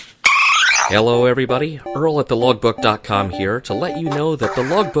Hello everybody, Earl at thelogbook.com here to let you know that the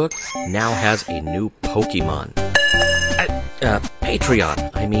Logbook now has a new Pokemon.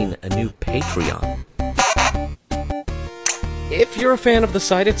 Patreon. I mean, a new Patreon. If you're a fan of the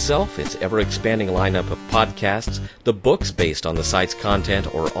site itself, its ever-expanding lineup of podcasts, the books based on the site's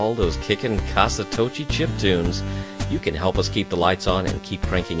content, or all those kickin' Kasatochi chiptunes, you can help us keep the lights on and keep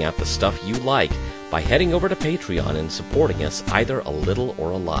cranking out the stuff you like by heading over to Patreon and supporting us either a little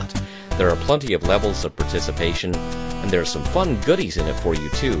or a lot. There are plenty of levels of participation, and there are some fun goodies in it for you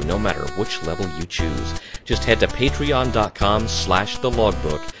too, no matter which level you choose. Just head to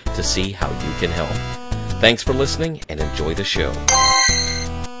patreon.com/thelogbook to see how you can help. Thanks for listening, and enjoy the show.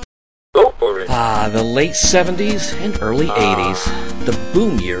 Go for it. The late 70s and early 80s, the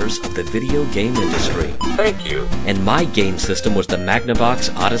boom years of the video game industry. Thank you. And my game system was the Magnavox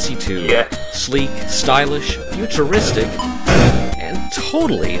Odyssey 2. Yes. Sleek, stylish, futuristic, and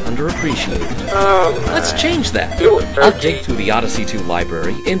totally underappreciated. Let's change that. Do it, I'll Turkey. dig through the Odyssey 2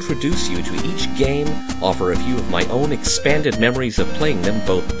 library, introduce you to each game, offer a few of my own expanded memories of playing them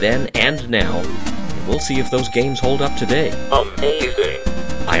both then and now, and we'll see if those games hold up today. Amazing.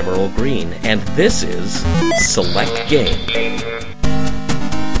 I'm Earl Green, and this is Select Game.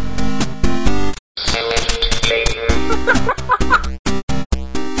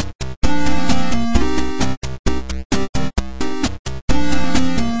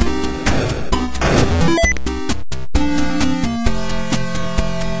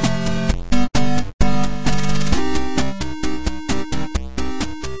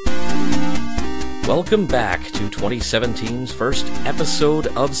 Welcome back to 2017's first episode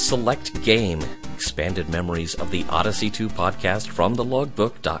of Select Game, expanded memories of the Odyssey 2 podcast from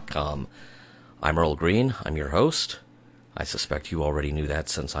thelogbook.com. I'm Earl Green, I'm your host. I suspect you already knew that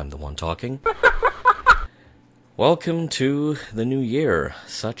since I'm the one talking. Welcome to the new year,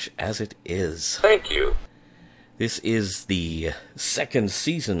 such as it is. Thank you. This is the second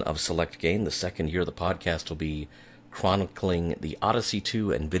season of Select Game. The second year the podcast will be chronicling the Odyssey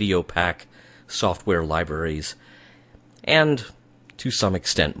 2 and Video Pack software libraries, and to some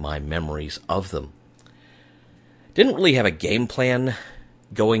extent my memories of them. Didn't really have a game plan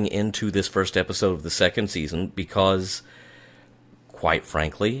going into this first episode of the second season because, quite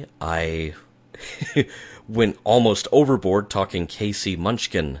frankly, I went almost overboard talking K.C.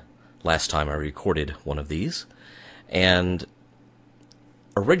 Munchkin last time I recorded one of these, and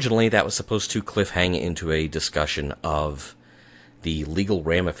originally that was supposed to cliffhang into a discussion of the legal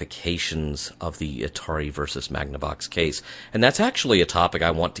ramifications of the Atari versus Magnavox case. And that's actually a topic I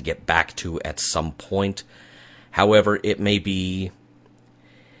want to get back to at some point. However, it may be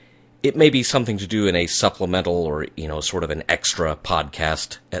something to do in a supplemental or, sort of an extra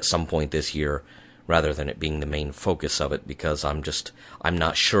podcast at some point this year, rather than it being the main focus of it, because I'm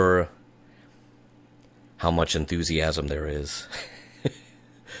not sure how much enthusiasm there is.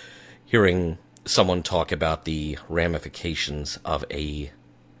 Hearing someone talk about the ramifications of a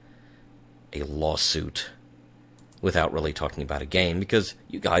lawsuit without really talking about a game, because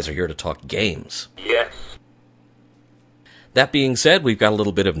you guys are here to talk games. Yes. That being said, we've got a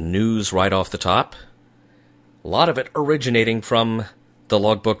little bit of news right off the top. A lot of it originating from the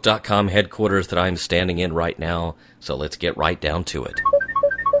logbook.com headquarters that I'm standing in right now, so let's get right down to it.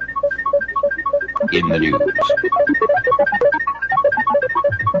 In the news.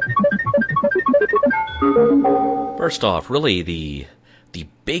 First off, really the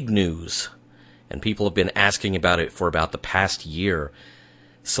big news, and people have been asking about it for about the past year.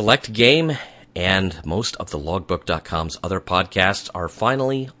 Select Game and most of the logbook.com's other podcasts are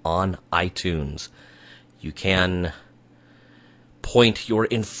finally on iTunes. You can point your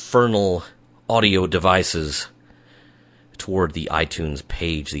infernal audio devices toward the iTunes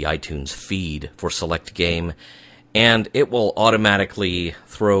page, the iTunes feed for Select Game, and it will automatically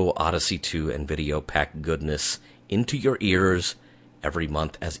throw Odyssey 2 and Video Pack goodness into your ears every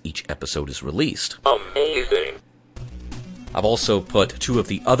month as each episode is released. Amazing. I've also put two of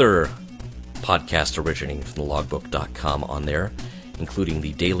the other podcasts originating from the logbook.com on there, including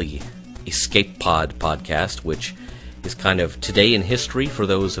the daily Escape Pod podcast, which is kind of today in history for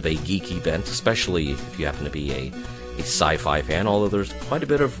those of a geeky bent, especially if you happen to be a sci-fi fan, although there's quite a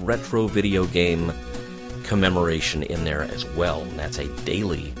bit of retro video game commemoration in there as well, and that's a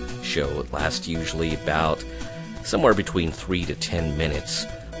daily show. It lasts usually about somewhere between 3 to 10 minutes,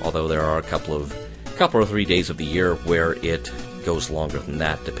 although there are a couple or 3 days of the year where it goes longer than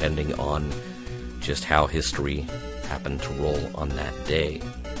that, depending on just how history happened to roll on that day.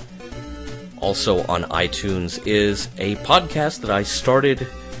 Also on iTunes is a podcast that I started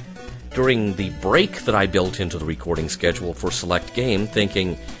during the break that I built into the recording schedule for Select Game,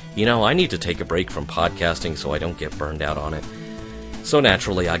 thinking, I need to take a break from podcasting so I don't get burned out on it. So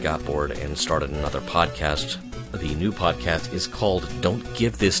naturally, I got bored and started another podcast. The new podcast is called Don't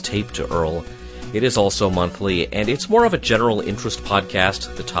Give This Tape to Earl. It is also monthly, and it's more of a general interest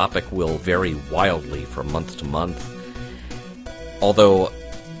podcast. The topic will vary wildly from month to month. Although,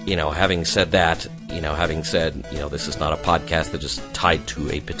 having said that, this is not a podcast that is tied to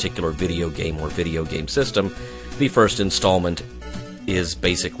a particular video game or video game system, the first installment is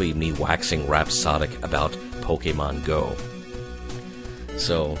basically me waxing rhapsodic about Pokemon Go.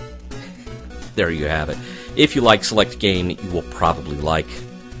 So, there you have it. If you like Select Game, you will probably like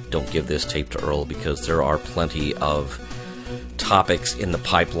Don't Give This Tape to Earl, because there are plenty of topics in the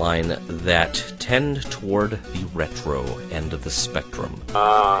pipeline that tend toward the retro end of the spectrum.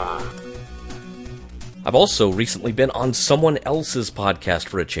 I've also recently been on someone else's podcast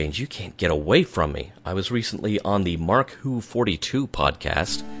for a change. You can't get away from me. I was recently on the Mark Who 42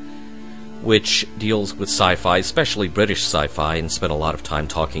 podcast, which deals with sci-fi, especially British sci-fi, and spent a lot of time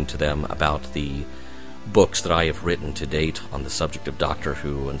talking to them about the books that I have written to date on the subject of Doctor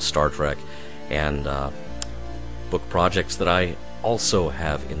Who and Star Trek, and book projects that I also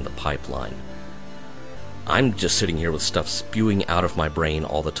have in the pipeline. I'm just sitting here with stuff spewing out of my brain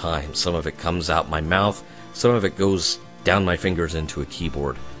all the time. Some of it comes out my mouth, some of it goes down my fingers into a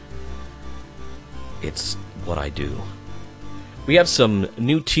keyboard. It's what I do. We have some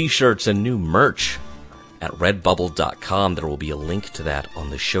new t-shirts and new merch at redbubble.com. There will be a link to that on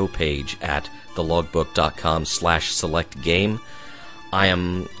the show page at thelogbook.com/selectgame. I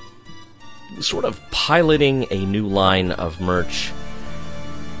am sort of piloting a new line of merch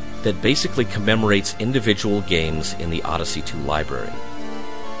that basically commemorates individual games in the Odyssey 2 library.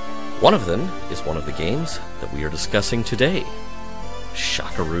 One of them is one of the games that we are discussing today.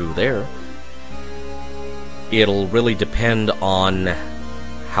 Shockaroo there. It'll really depend on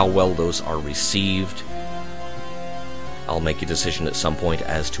how well those are received. I'll make a decision at some point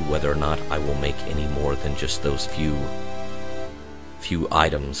as to whether or not I will make any more than just those few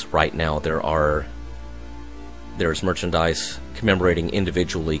items. Right now there's merchandise commemorating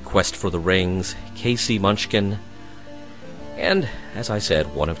individually Quest for the Rings, Casey Munchkin, and, as I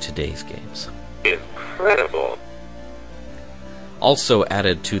said, one of today's games. Incredible. Also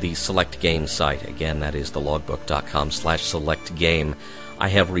added to the Select Game site, again, that is thelogbook.com/selectgame, I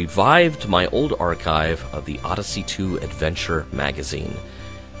have revived my old archive of the Odyssey 2 Adventure magazine.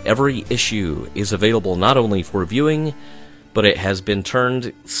 Every issue is available not only for viewing, but it has been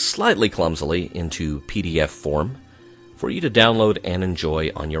turned slightly clumsily into PDF form for you to download and enjoy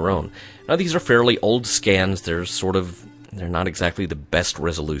on your own. Now, these are fairly old scans. They're not exactly the best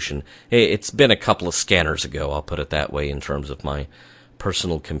resolution. It's been a couple of scanners ago, I'll put it that way, in terms of my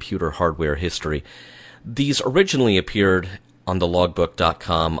personal computer hardware history. These originally appeared on the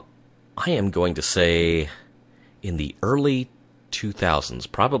logbook.com, I am going to say, in the early 2000s,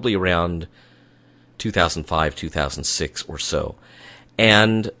 probably around 2005, 2006 or so.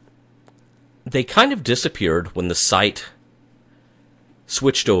 And they kind of disappeared when the site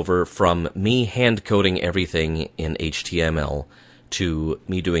switched over from me hand-coding everything in HTML to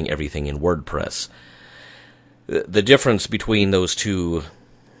me doing everything in WordPress. The difference between those two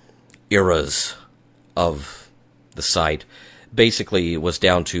eras of the site basically was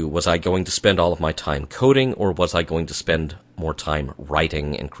down to, was I going to spend all of my time coding, or was I going to spend more time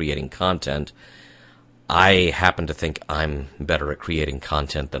writing and creating content? I happen to think I'm better at creating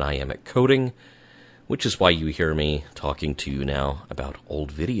content than I am at coding, which is why you hear me talking to you now about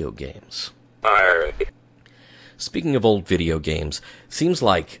old video games. Speaking of old video games, seems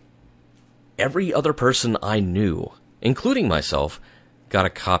like every other person I knew, including myself, got a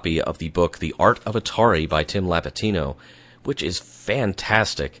copy of the book The Art of Atari by Tim Lapatino, which is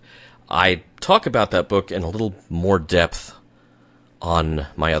fantastic. I talk about that book in a little more depth on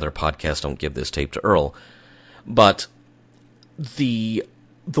my other podcast, Don't Give This Tape to Earl. But the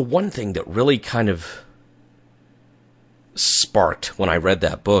one thing that really kind of sparked when I read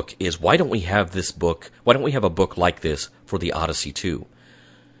that book is, why don't we have this book, why don't we have a book like this for the Odyssey 2?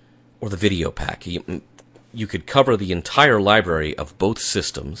 Or the video pack. You could cover the entire library of both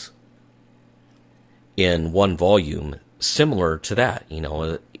systems in one volume, similar to that,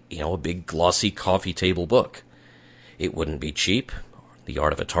 a big glossy coffee table book. It wouldn't be cheap. The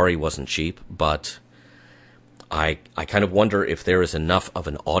Art of Atari wasn't cheap, but I kind of wonder if there is enough of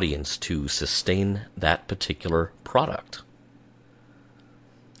an audience to sustain that particular product.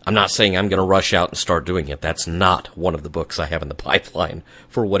 I'm not saying I'm going to rush out and start doing it. That's not one of the books I have in the pipeline,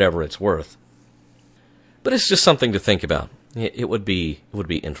 for whatever it's worth. But it's just something to think about. It would be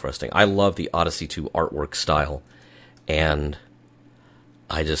interesting. I love the Odyssey 2 artwork style, and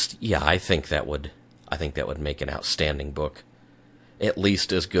I think that would make an outstanding book. At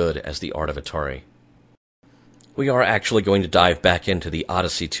least as good as The Art of Atari. We are actually going to dive back into the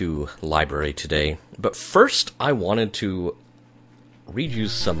Odyssey 2 library today, but first I wanted to read you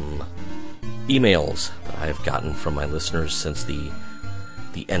some emails that I have gotten from my listeners since the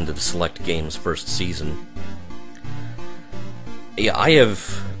end of Select Games' first season. Yeah, I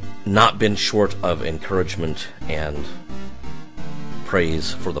have not been short of encouragement and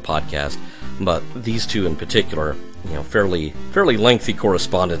praise for the podcast, but these two in particular, fairly lengthy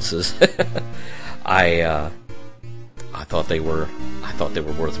correspondences. I thought they were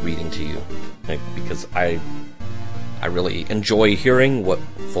worth reading to you, because I really enjoy hearing what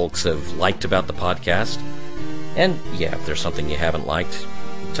folks have liked about the podcast. And yeah, if there's something you haven't liked,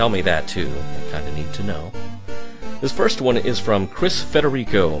 tell me that too. I kind of need to know. This first one is from Chris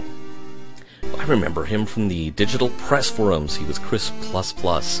Federico. I remember him from the Digital Press forums. He was Chris++.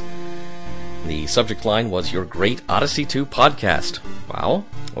 The subject line was, "Your Great Odyssey 2 Podcast." Wow,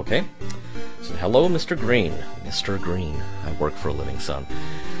 okay. So, hello, Mr. Green. Mr. Green. I work for a living, son.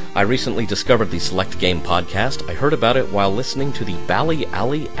 I recently discovered the Select Game podcast. I heard about it while listening to the Bally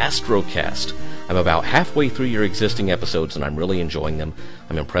Alley Astrocast. I'm about halfway through your existing episodes, and I'm really enjoying them.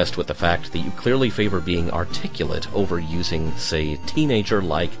 I'm impressed with the fact that you clearly favor being articulate over using, say,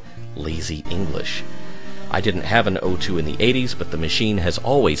 teenager-like lazy English. I didn't have an O2 in the 80s, but the machine has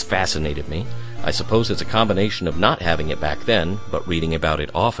always fascinated me. I suppose it's a combination of not having it back then, but reading about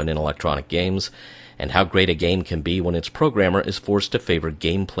it often in electronic games, and how great a game can be when its programmer is forced to favor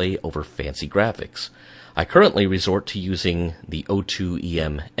gameplay over fancy graphics. I currently resort to using the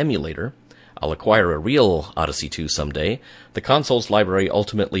O2EM emulator. I'll acquire a real Odyssey 2 someday. The console's library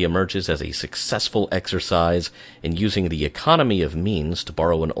ultimately emerges as a successful exercise in using the economy of means, to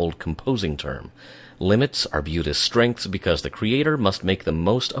borrow an old composing term. Limits are viewed as strengths because the creator must make the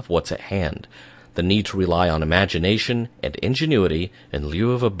most of what's at hand. The need to rely on imagination and ingenuity in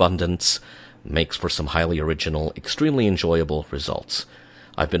lieu of abundance makes for some highly original, extremely enjoyable results.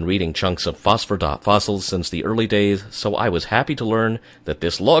 I've been reading chunks of Phosphor.Fossils since the early days, so I was happy to learn that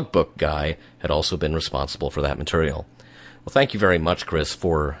this logbook guy had also been responsible for that material. Well, thank you very much, Chris,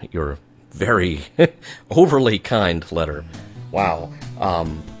 for your very overly kind letter. Wow.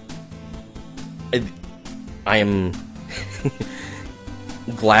 I am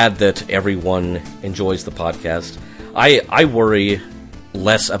glad that everyone enjoys the podcast. I worry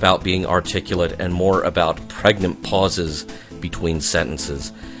less about being articulate and more about pregnant pauses between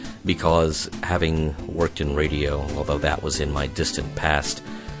sentences, because having worked in radio, although that was in my distant past,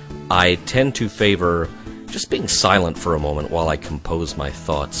 I tend to favor just being silent for a moment while I compose my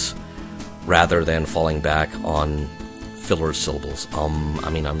thoughts, rather than falling back on filler syllables.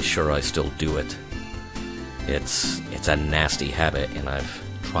 I'm sure I still do it. It's a nasty habit, and I've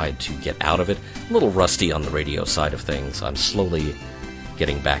tried to get out of it. A little rusty on the radio side of things. I'm slowly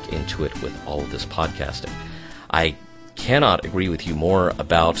getting back into it with all of this podcasting. I cannot agree with you more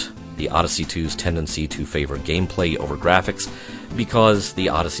about the Odyssey 2's tendency to favor gameplay over graphics, because the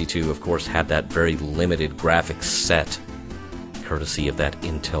Odyssey 2, of course, had that very limited graphics set, courtesy of that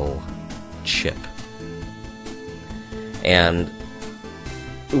Intel chip. And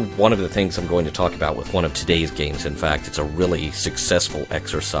one of the things I'm going to talk about with one of today's games, in fact, it's a really successful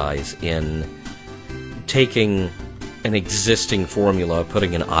exercise in taking an existing formula,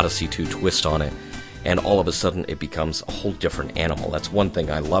 putting an Odyssey 2 twist on it, and all of a sudden it becomes a whole different animal. That's one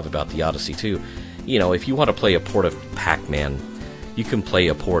thing I love about the Odyssey 2. If you want to play a port of Pac-Man, you can play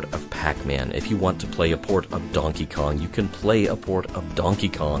a port of Pac-Man. If you want to play a port of Donkey Kong, you can play a port of Donkey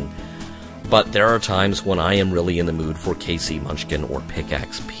Kong. But there are times when I am really in the mood for KC Munchkin or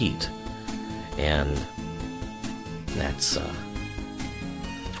Pickaxe Pete. And that's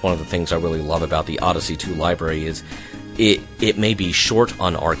one of the things I really love about the Odyssey 2 library is it may be short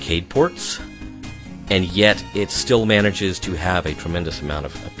on arcade ports, and yet it still manages to have a tremendous amount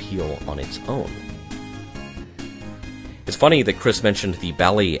of appeal on its own. It's funny that Chris mentioned the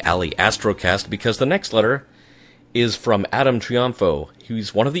Bally Alley Astrocast, because the next letter is from Adam Triunfo.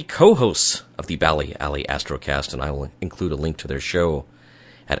 He's one of the co-hosts of the Bally Alley Astrocast, and I will include a link to their show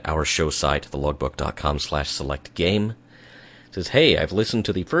at our show site, thelogbook.com/selectgame. It says, "Hey, I've listened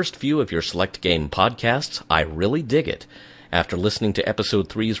to the first few of your Select Game podcasts. I really dig it. After listening to Episode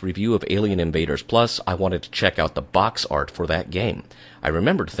 3's review of Alien Invaders Plus, I wanted to check out the box art for that game. I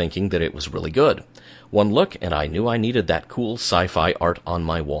remembered thinking that it was really good. One look, and I knew I needed that cool sci-fi art on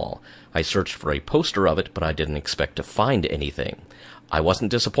my wall. I searched for a poster of it, but I didn't expect to find anything. I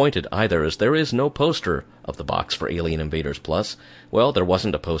wasn't disappointed either, as there is no poster of the box for Alien Invaders Plus. Well, there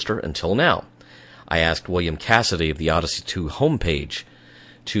wasn't a poster until now. I asked William Cassidy of the Odyssey 2 homepage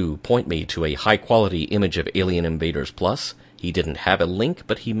to point me to a high-quality image of Alien Invaders Plus. He didn't have a link,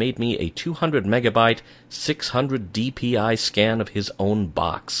 but he made me a 200 megabyte, 600 DPI scan of his own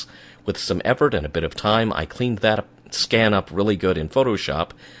box. With some effort and a bit of time, I cleaned that scan up really good in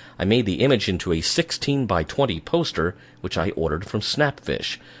Photoshop. I made the image into a 16 by 20 poster, which I ordered from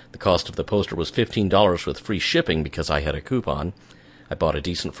Snapfish. The cost of the poster was $15 with free shipping because I had a coupon. I bought a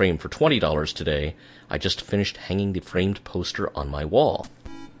decent frame for $20 today. I just finished hanging the framed poster on my wall.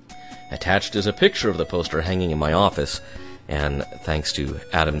 Attached is a picture of the poster hanging in my office, and thanks to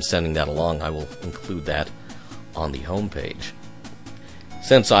Adam sending that along, I will include that on the homepage.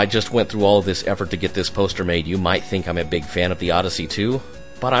 Since I just went through all of this effort to get this poster made, you might think I'm a big fan of the Odyssey 2,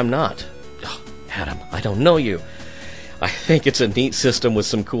 but I'm not. Oh, Adam, I don't know you. I think it's a neat system with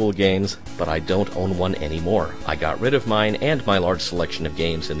some cool games, but I don't own one anymore. I got rid of mine and my large selection of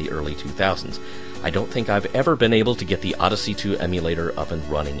games in the early 2000s. I don't think I've ever been able to get the Odyssey 2 emulator up and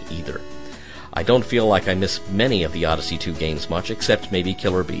running either. I don't feel like I miss many of the Odyssey 2 games much, except maybe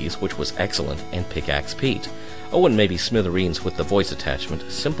Killer Bees, which was excellent, and Pickaxe Pete. Oh, and maybe Smithereens with the voice attachment.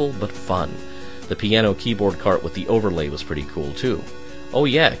 Simple but fun. The piano keyboard cart with the overlay was pretty cool, too. Oh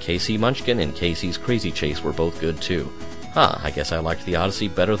yeah, Casey Munchkin and Casey's Crazy Chase were both good, too. I guess I liked the Odyssey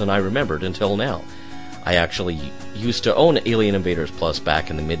better than I remembered until now. I actually used to own Alien Invaders Plus back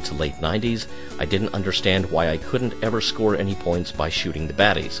in the mid to late 90s. I didn't understand why I couldn't ever score any points by shooting the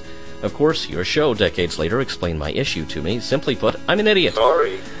baddies. Of course, your show, decades later, explained my issue to me. Simply put, I'm an idiot.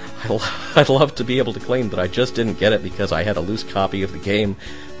 Sorry. I'd love to be able to claim that I just didn't get it because I had a loose copy of the game,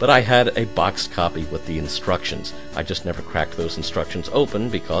 but I had a boxed copy with the instructions. I just never cracked those instructions open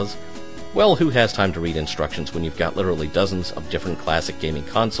because, well, who has time to read instructions when you've got literally dozens of different classic gaming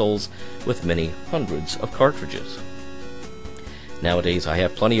consoles with many hundreds of cartridges? Nowadays, I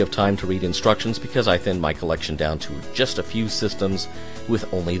have plenty of time to read instructions because I thinned my collection down to just a few systems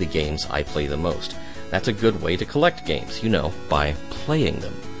with only the games I play the most. That's a good way to collect games, by playing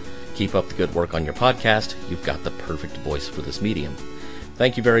them. Keep up the good work on your podcast. You've got the perfect voice for this medium.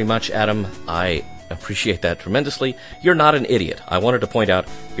 Thank you very much, Adam. I appreciate that tremendously. You're not an idiot. I wanted to point out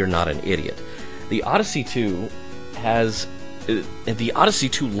you're not an idiot. The Odyssey 2 has the Odyssey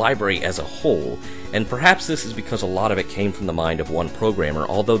 2 library as a whole, and perhaps this is because a lot of it came from the mind of one programmer,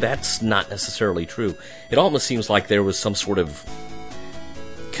 although that's not necessarily true. It almost seems like there was some sort of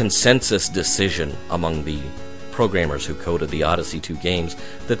consensus decision among the programmers who coded the Odyssey 2 games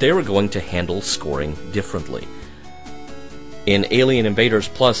that they were going to handle scoring differently. In Alien Invaders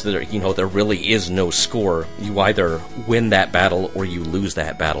Plus, there really is no score. You either win that battle or you lose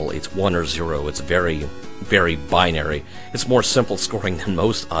that battle. It's 1 or 0. It's very, very binary. It's more simple scoring than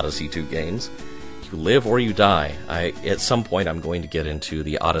most Odyssey 2 games. You live or you die. At some point, I'm going to get into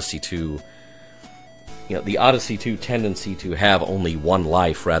the Odyssey 2. The Odyssey 2 tendency to have only one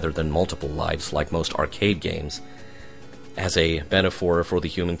life rather than multiple lives, like most arcade games, as a metaphor for the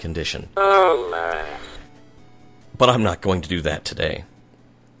human condition. Oh, man. But I'm not going to do that today.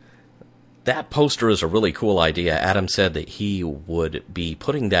 That poster is a really cool idea. Adam said that he would be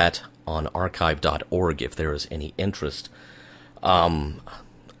putting that on archive.org if there is any interest. I'm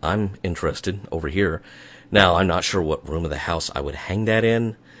interested over here. Now, I'm not sure what room of the house I would hang that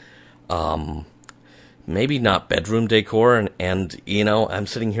in. Maybe not bedroom decor, and I'm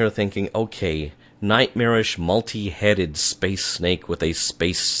sitting here thinking, okay, nightmarish, multi-headed space snake with a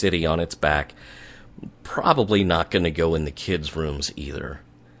space city on its back. Probably not going to go in the kids' rooms either.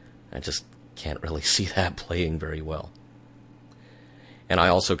 I just can't really see that playing very well. And I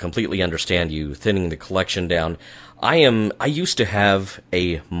also completely understand you thinning the collection down. I used to have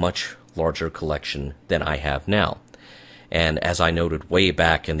a much larger collection than I have now. And as I noted way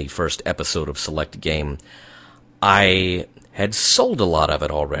back in the first episode of Select Game, I had sold a lot of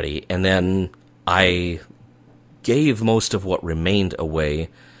it already, and then I gave most of what remained away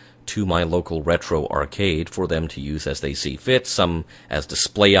to my local retro arcade for them to use as they see fit, some as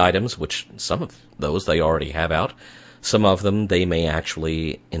display items, which some of those they already have out. Some of them they may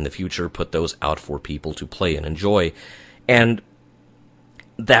actually, in the future, put those out for people to play and enjoy. And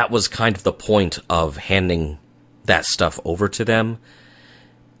that was kind of the point of handing that stuff over to them.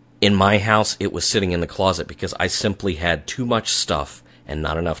 In my house, it was sitting in the closet because I simply had too much stuff and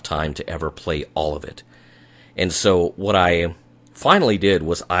not enough time to ever play all of it. And so what I finally did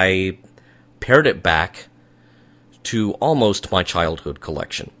was I pared it back to almost my childhood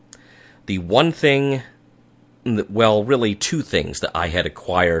collection. The one thing, well, really two things that I had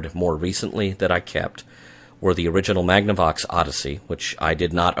acquired more recently that I kept were the original Magnavox Odyssey, which I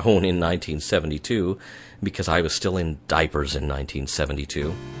did not own in 1972 because I was still in diapers in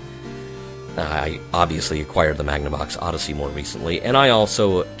 1972. I obviously acquired the Magnavox Odyssey more recently, and I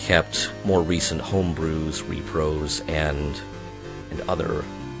also kept more recent homebrews, repros, and other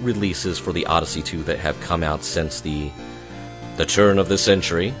releases for the Odyssey 2 that have come out since the turn of the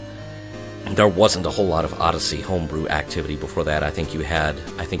century. There wasn't a whole lot of Odyssey homebrew activity before that. I think you had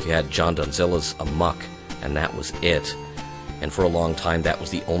John Donzilla's Amok, and that was it. And for a long time, that was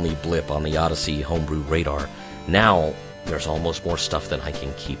the only blip on the Odyssey homebrew radar. Now, there's almost more stuff than I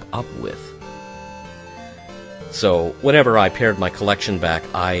can keep up with. So, whenever I pared my collection back,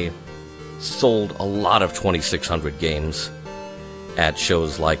 I sold a lot of 2600 games at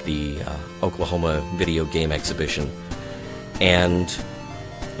shows like the Oklahoma Video Game Exhibition, and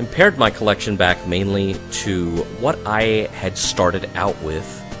pared my collection back mainly to what I had started out with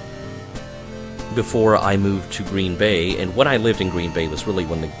before I moved to Green Bay. And when I lived in Green Bay was really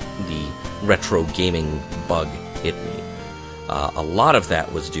when the retro gaming bug hit me. A lot of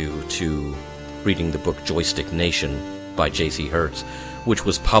that was due to reading the book Joystick Nation by J.C. Hertz, which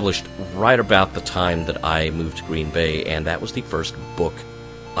was published right about the time that I moved to Green Bay, and that was the first book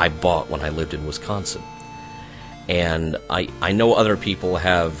I bought when I lived in Wisconsin. And I know other people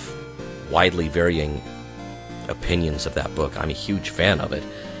have widely varying opinions of that book. I'm a huge fan of it,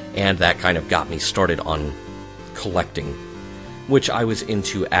 and that kind of got me started on collecting, which I was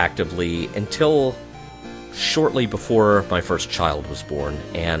into actively until shortly before my first child was born.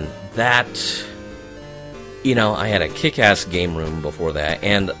 And that, I had a kick-ass game room before that,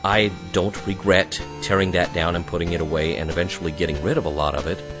 and I don't regret tearing that down and putting it away and eventually getting rid of a lot of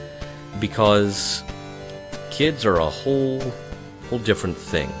it, because kids are a whole different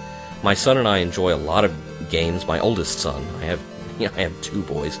thing. My son and I enjoy a lot of games. My oldest son, I have two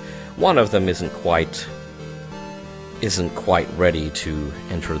boys. One of them isn't quite ready to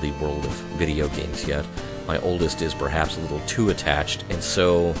enter the world of video games yet. My oldest is perhaps a little too attached, and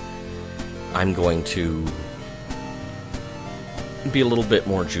so I'm going to be a little bit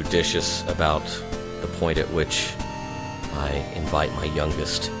more judicious about the point at which I invite my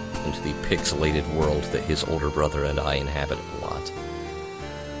youngest into the pixelated world that his older brother and I inhabit a lot.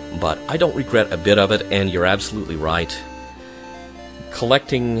 But I don't regret a bit of it, and you're absolutely right.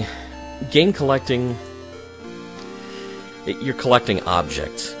 Game collecting, you're collecting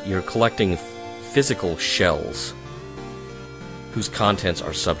objects. You're collecting physical shells whose contents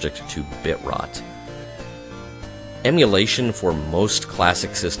are subject to bit rot. Emulation for most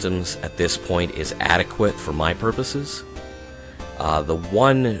classic systems at this point is adequate for my purposes. The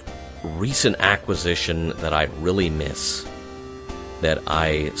one recent acquisition that I really miss, that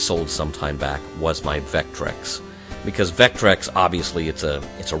I sold some time back, was my Vectrex. Because Vectrex, obviously, it's a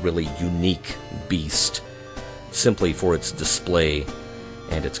really unique beast, simply for its display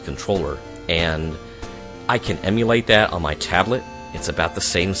and its controller. And I can emulate that on my tablet. It's about the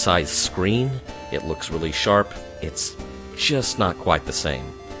same size screen. It looks really sharp. It's just not quite the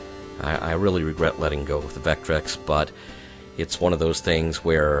same. I really regret letting go of the Vectrex, but it's one of those things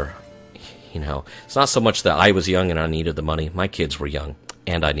where, it's not so much that I was young and I needed the money. My kids were young,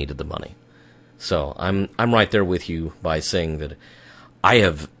 and I needed the money. So I'm right there with you by saying that I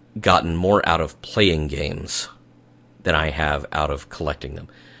have gotten more out of playing games than I have out of collecting them.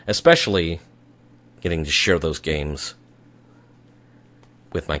 Especially getting to share those games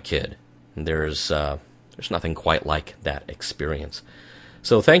with my kid. There's nothing quite like that experience.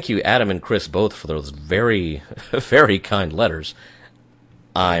 So thank you, Adam and Chris, both, for those very, very kind letters.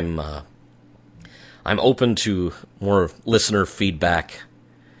 I'm open to more listener feedback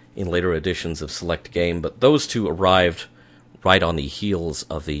in later editions of Select Game, but those two arrived right on the heels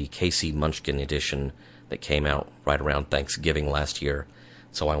of the Casey Munchkin edition that came out right around Thanksgiving last year,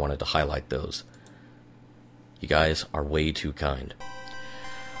 so I wanted to highlight those. You guys are way too kind.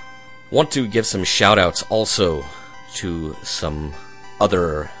 Want to give some shout-outs also to some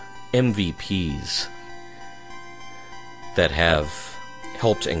other MVPs that have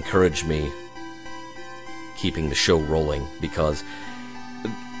helped encourage me keeping the show rolling, because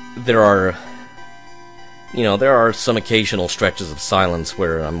there are some occasional stretches of silence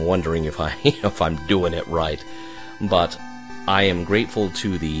where I'm wondering if I'm doing it right. But I am grateful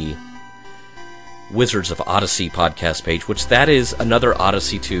to the Wizards of Odyssey podcast page, which that is another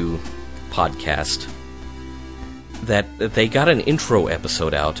Odyssey 2 podcast, that they got an intro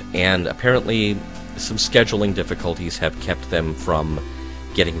episode out, and apparently some scheduling difficulties have kept them from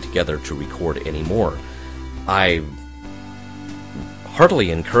getting together to record anymore. I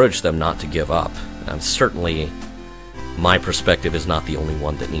heartily encourage them not to give up. Certainly, my perspective is not the only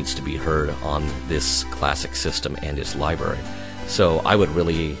one that needs to be heard on this classic system and its library. So I would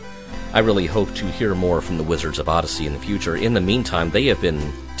really I really hope to hear more from the Wizards of Odyssey in the future. In the meantime, they have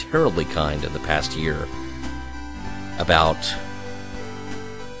been terribly kind in the past year about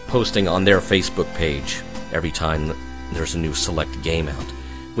posting on their Facebook page every time there's a new Select game out,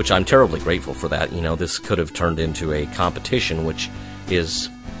 which I'm terribly grateful for that. You know, this could have turned into a competition, which is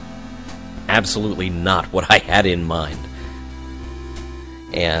absolutely not what I had in mind.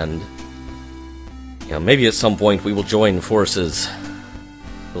 And, you know, maybe at some point we will join forces.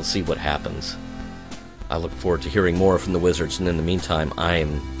 We'll see what happens. I look forward to hearing more from the Wizards, and in the meantime,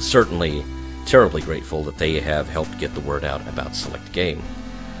 I'm certainly terribly grateful that they have helped get the word out about Select Game.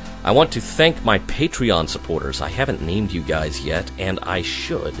 I want to thank my Patreon supporters. I haven't named you guys yet, and I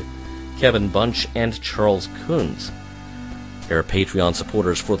should. Kevin Bunch and Charles Coons. They're Patreon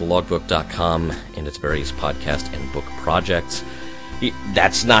supporters for thelogbook.com and its various podcast and book projects.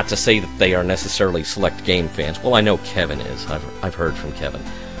 That's not to say that they are necessarily Select Game fans. Well, I know Kevin is. I've heard from Kevin.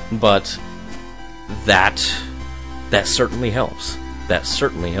 But that certainly helps. That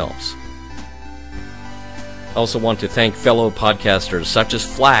certainly helps. I also want to thank fellow podcasters such as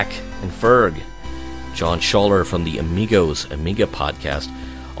Flack and Ferg, John Schaller from the Amigos Amiga podcast.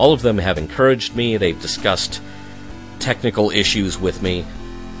 All of them have encouraged me. They've discussed technical issues with me.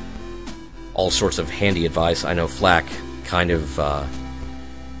 All sorts of handy advice. I know Flack kind of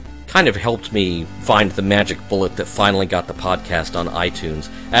helped me find the magic bullet that finally got the podcast on iTunes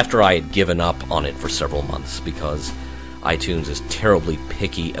after I had given up on it for several months, because iTunes is terribly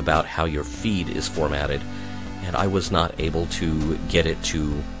picky about how your feed is formatted, and I was not able to get it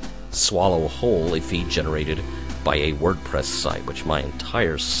to swallow whole a feed generated by a WordPress site, which my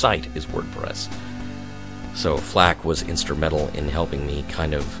entire site is WordPress. So Flack was instrumental in helping me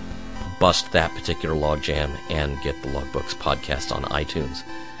kind of bust that particular logjam and get the Logbooks podcast on iTunes.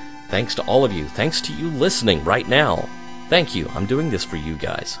 Thanks to all of you. Thanks to you listening right now. Thank you. I'm doing this for you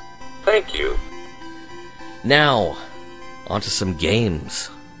guys. Thank you. Now, onto some games.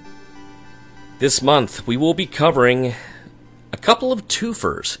 This month, we will be covering a couple of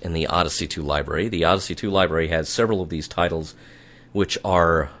twofers in the Odyssey 2 library. The Odyssey 2 library has several of these titles, which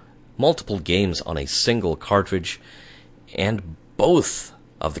are multiple games on a single cartridge, and both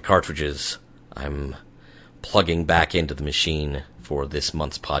of the cartridges I'm plugging back into the machine for this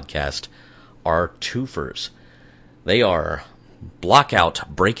month's podcast are twofers. They are Blockout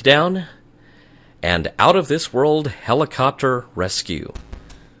Breakdown and Out of This World Helicopter Rescue.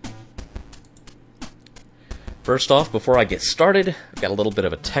 First off, before I get started, I've got a little bit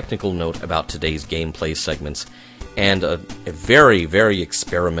of a technical note about today's gameplay segments and a very, very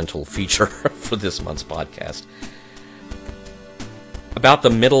experimental feature for this month's podcast. About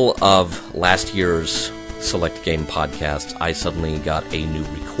the middle of last year's Select Game podcast, I suddenly got a new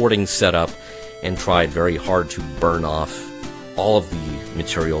recording setup and tried very hard to burn off all of the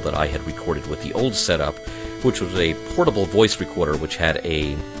material that I had recorded with the old setup, which was a portable voice recorder which had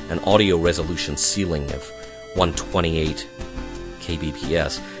an audio resolution ceiling of 128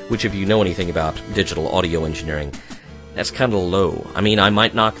 kbps, which, if you know anything about digital audio engineering, that's kind of low. I mean, I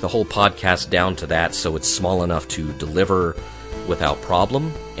might knock the whole podcast down to that so it's small enough to deliver without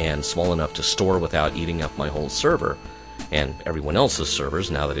problem and small enough to store without eating up my whole server and everyone else's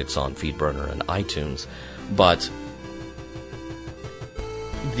servers now that it's on FeedBurner and iTunes. But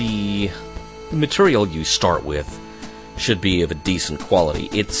the material you start with should be of a decent quality.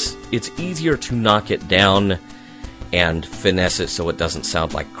 It's easier to knock it down and finesse it so it doesn't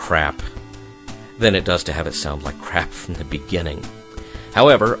sound like crap than it does to have it sound like crap from the beginning.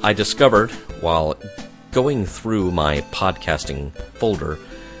 However, I discovered while going through my podcasting folder,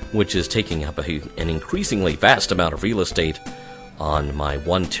 which is taking up an increasingly vast amount of real estate on my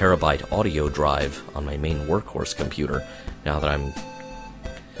 1 terabyte audio drive on my main workhorse computer, now that I'm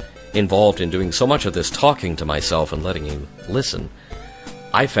involved in doing so much of this talking to myself and letting you listen,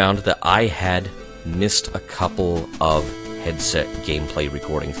 I found that I had missed a couple of headset gameplay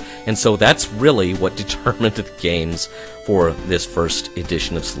recordings. And so that's really what determined the games for this first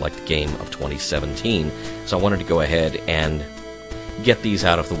edition of Select Game of 2017. So I wanted to go ahead and get these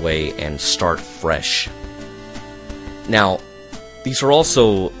out of the way and start fresh. Now, these are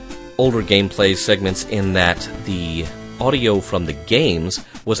also older gameplay segments in that the audio from the games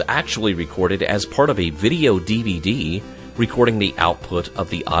was actually recorded as part of a video DVD recording the output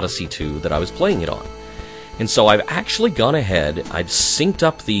of the Odyssey 2 that I was playing it on. And so I've actually gone ahead, I've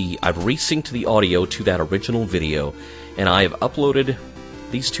resynced the audio to that original video, and I have uploaded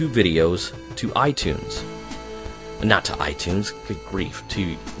these two videos to iTunes. Not to iTunes, good grief,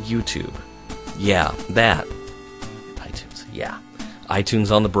 to YouTube. Yeah, that. iTunes, yeah.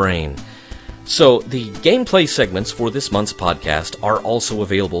 iTunes on the brain. So, the gameplay segments for this month's podcast are also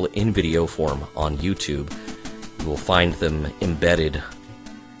available in video form on YouTube. You will find them embedded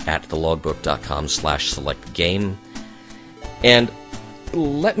at thelogbook.com/selectgame. And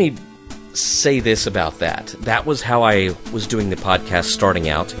let me say this about that. That was how I was doing the podcast starting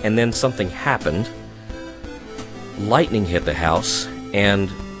out, and then something happened. Lightning hit the house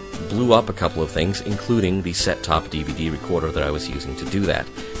and blew up a couple of things, including the set-top DVD recorder that I was using to do that.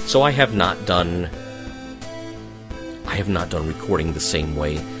 So I have not done recording the same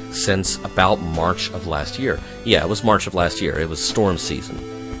way since about March of last year. Yeah, it was March of last year. It was storm season.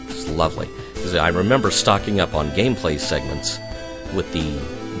 It was lovely. I remember stocking up on gameplay segments with the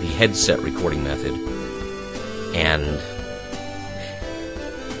headset recording method, and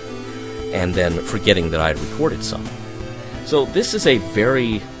then forgetting that I had recorded some. So this is a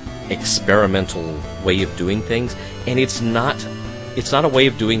very experimental way of doing things, and it's not a way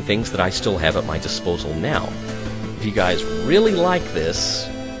of doing things that I still have at my disposal now. If you guys really like this,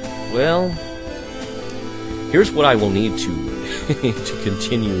 well, here's what I will need to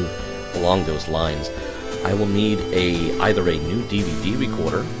continue along those lines. I will need either a new DVD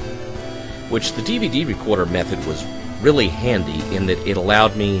recorder, which the DVD recorder method was really handy in that it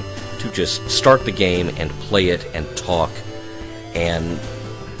allowed me to just start the game and play it and talk and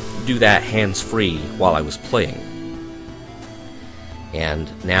do that hands-free while I was playing. And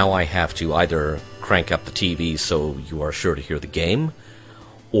now I have to either crank up the TV so you are sure to hear the game,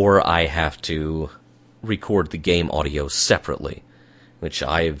 or I have to record the game audio separately, which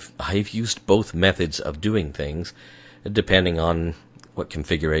I've used both methods of doing things, depending on what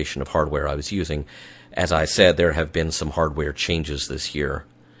configuration of hardware I was using. As I said, there have been some hardware changes this year.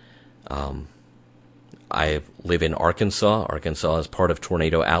 I live in Arkansas. Arkansas is part of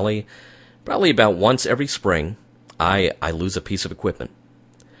Tornado Alley. Probably about once every spring, I lose a piece of equipment.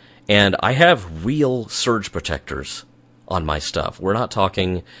 And I have real surge protectors on my stuff. We're not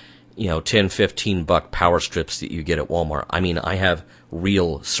talking, $10, $15 power strips that you get at Walmart. I mean, I have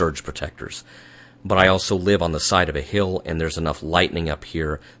real surge protectors. But I also live on the side of a hill, and there's enough lightning up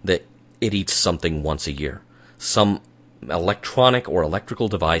here that it eats something once a year. Some electronic or electrical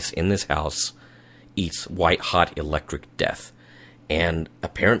device in this house eats white-hot electric death. And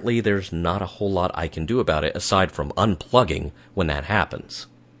apparently there's not a whole lot I can do about it aside from unplugging when that happens.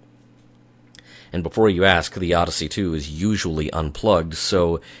 And before you ask, the Odyssey 2 is usually unplugged,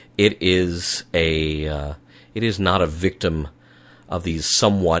 so it is not a victim of these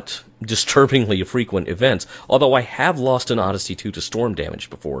somewhat disturbingly frequent events, although I have lost an Odyssey 2 to storm damage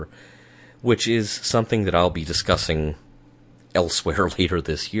before, which is something that I'll be discussing elsewhere later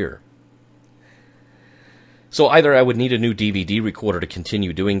this year. So either I would need a new DVD recorder to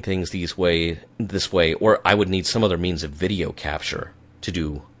continue doing things this way, or I would need some other means of video capture to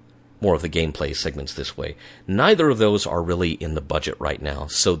do more of the gameplay segments this way. Neither of those are really in the budget right now,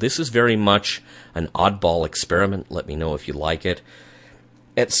 so this is very much an oddball experiment. Let me know if you like it.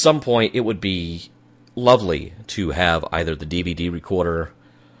 At some point, it would be lovely to have either the DVD recorder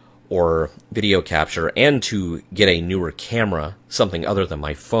or video capture, and to get a newer camera, something other than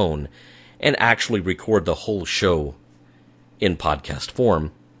my phone, and actually record the whole show in podcast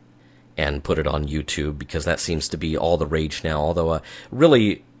form and put it on YouTube, because that seems to be all the rage now, although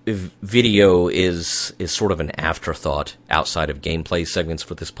really video is sort of an afterthought outside of gameplay segments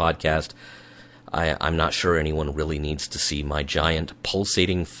for this podcast. I'm not sure anyone really needs to see my giant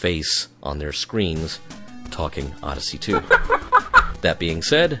pulsating face on their screens talking Odyssey 2. That being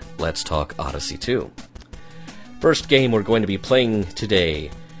said, let's talk Odyssey 2. First game we're going to be playing today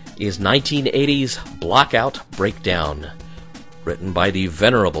is 1980's Blockout Breakdown, written by the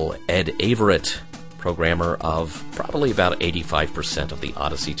venerable Ed Averett, programmer of probably about 85% of the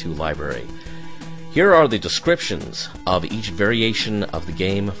Odyssey 2 library. Here are the descriptions of each variation of the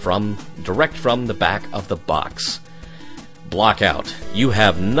game direct from the back of the box. Blockout. You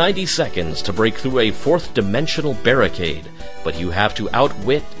have 90 seconds to break through a fourth-dimensional barricade, but you have to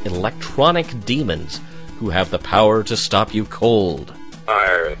outwit electronic demons who have the power to stop you cold.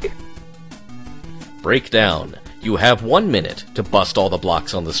 Breakdown. You have 1 minute to bust all the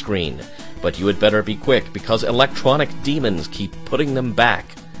blocks on the screen, but you had better be quick because electronic demons keep putting them back.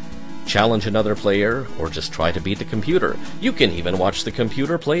 Challenge another player, or just try to beat the computer. You can even watch the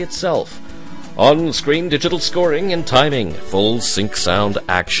computer play itself. On-screen digital scoring and timing. Full sync sound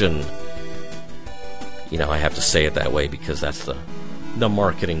action. I have to say it that way because that's the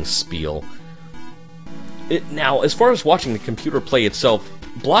marketing spiel. Now, as far as watching the computer play itself,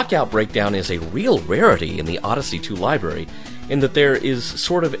 Blockout Breakdown is a real rarity in the Odyssey 2 library, in that there is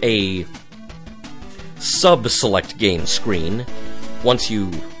sort of a sub-select game screen once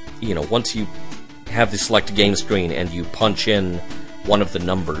you once you have the select game screen and you punch in one of the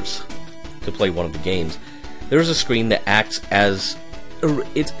numbers to play one of the games, there's a screen that acts as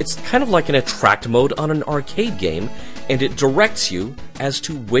it's kind of like an attract mode on an arcade game, and it directs you as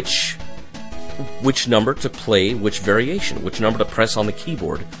to which number to play which variation, which number to press on the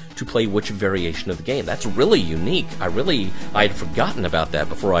keyboard to play which variation of the game. That's really unique. I had forgotten about that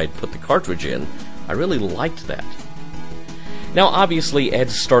before I had put the cartridge in. I really liked that. Now, obviously,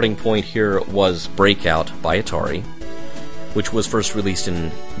 Ed's starting point here was Breakout by Atari, which was first released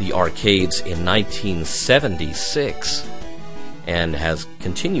in the arcades in 1976 and has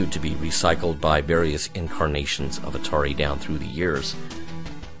continued to be recycled by various incarnations of Atari down through the years.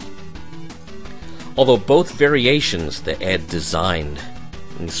 Although both variations that Ed designed,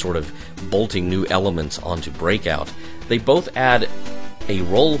 and sort of bolting new elements onto Breakout, they both add a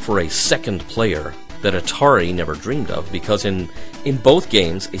role for a second player that Atari never dreamed of, because in both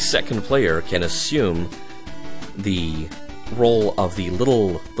games, a second player can assume the role of the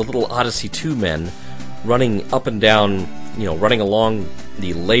little Odyssey 2 men running up and down, running along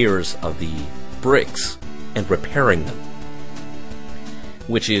the layers of the bricks and repairing them,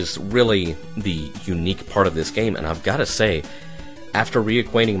 which is really the unique part of this game. And I've got to say, after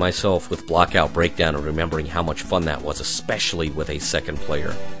reacquainting myself with Blockout Breakdown and remembering how much fun that was, especially with a second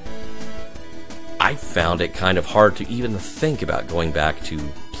player, I found it kind of hard to even think about going back to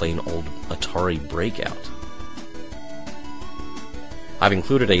plain old Atari Breakout. I've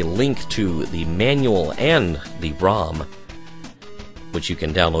included a link to the manual and the ROM, which you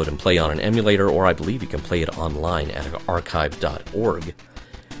can download and play on an emulator, or I believe you can play it online at archive.org.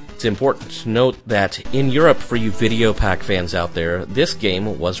 It's important to note that in Europe, for you Video Pack fans out there, this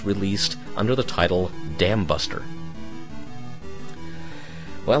game was released under the title Dam Buster.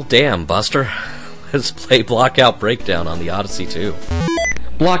 Well, damn, Buster. Let's play Blockout Breakdown on the Odyssey 2.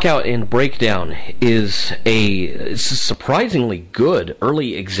 Blockout and Breakdown is a surprisingly good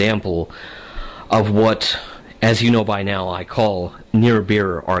early example of what, as you know by now, I call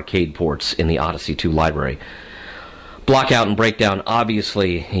near-beer arcade ports in the Odyssey 2 library. Blockout and Breakdown,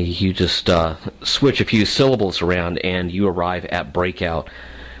 obviously, you just switch a few syllables around and you arrive at Breakout,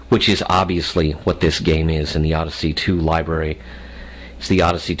 which is obviously what this game is in the Odyssey 2 library. It's the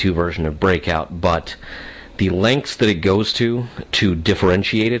Odyssey 2 version of Breakout, but the lengths that it goes to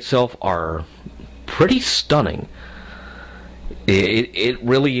differentiate itself are pretty stunning. It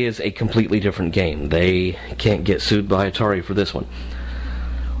really is a completely different game. They can't get sued by Atari for this one.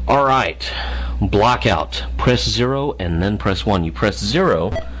 Alright, Blockout. Press 0 and then press 1. You press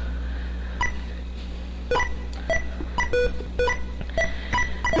 0,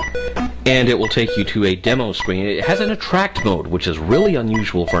 and it will take you to a demo screen. It has an attract mode, which is really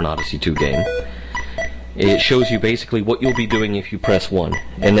unusual for an Odyssey 2 game. It shows you basically what you'll be doing if you press 1,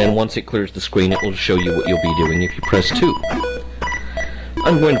 and then once it clears the screen, it will show you what you'll be doing if you press 2.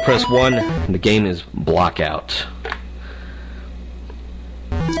 I'm going to press 1, and the game is Blockout.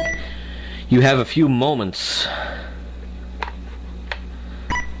 You have a few moments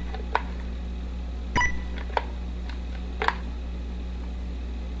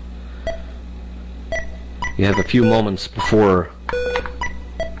before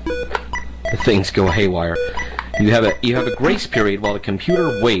things go haywire. You have a grace period while the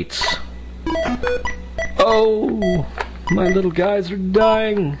computer waits. Oh, my little guys are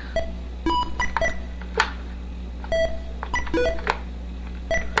dying.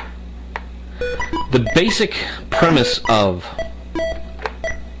 The basic premise of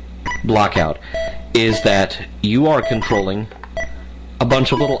Blockout is that you are controlling a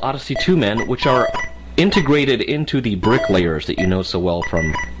bunch of little Odyssey 2 men, which are integrated into the brick layers that you know so well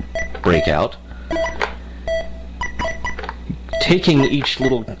from Breakout. Taking each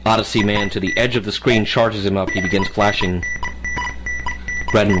little Odyssey man to the edge of the screen charges him up. He begins flashing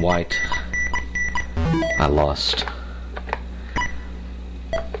red and white. I lost.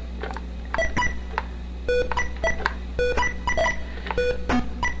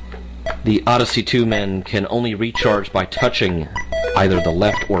 The Odyssey 2 men can only recharge by touching either the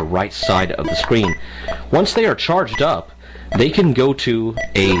left or right side of the screen. Once they are charged up, they can go to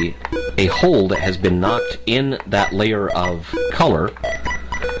a hole that has been knocked in that layer of color,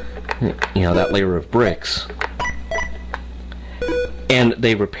 that layer of bricks, and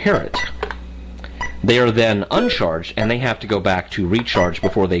they repair it. They are then uncharged, and they have to go back to recharge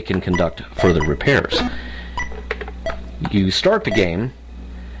before they can conduct further repairs. You start the game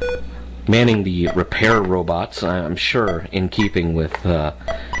manning the repair robots, I'm sure in keeping with the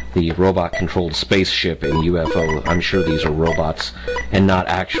robot-controlled spaceship in UFO. I'm sure these are robots and not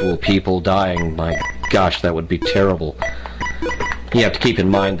actual people dying. My gosh, that would be terrible. You have to keep in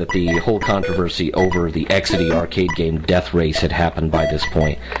mind that the whole controversy over the Exidy arcade game Death Race had happened by this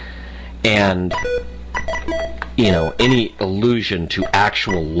point. And, any allusion to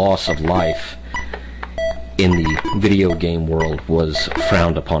actual loss of life in the video game world was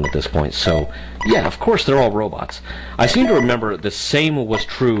frowned upon at this point. So, yeah, of course they're all robots. I seem to remember the same was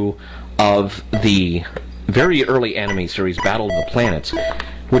true of the very early anime series Battle of the Planets,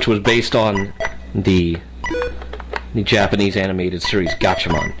 which was based on the Japanese animated series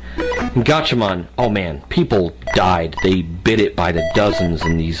Gatchaman. In Gatchaman, oh man, people died. They bit it by the dozens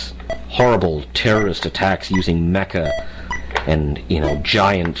in these horrible terrorist attacks using mecha and,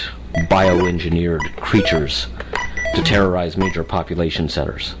 giant bioengineered creatures to terrorize major population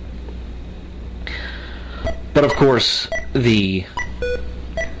centers. But of course, the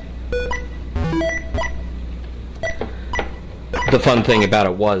fun thing about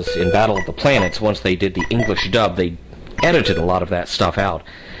it was, in Battle of the Planets, once they did the English dub, they edited a lot of that stuff out.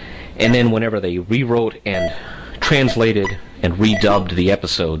 And then whenever they rewrote and translated and redubbed the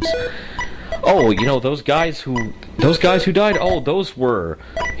episodes, those guys who died, those were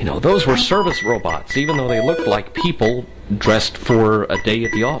service robots, even though they looked like people dressed for a day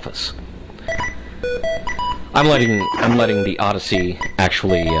at the office. I'm letting the Odyssey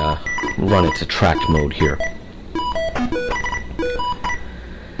actually run its attract mode here.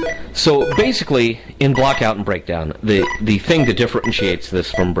 So basically, in Blockout and Breakdown, the thing that differentiates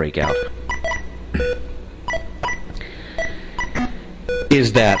this from Breakout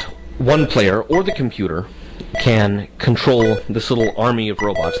is that one player, or the computer, can control this little army of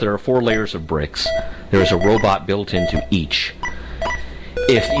robots. There are 4 layers of bricks. There is a robot built into each.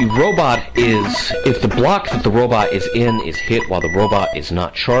 If the block that the robot is in is hit while the robot is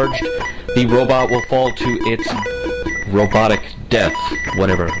not charged, the robot will fall to its robotic death,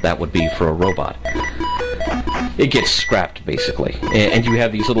 whatever that would be for a robot. It gets scrapped, basically. And you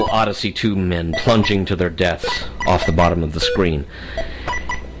have these little Odyssey 2 men plunging to their deaths off the bottom of the screen.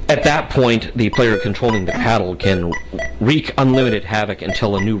 At that point, the player controlling the paddle can wreak unlimited havoc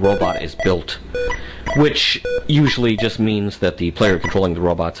until a new robot is built, which usually just means that the player controlling the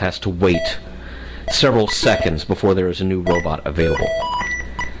robots has to wait several seconds before there is a new robot available.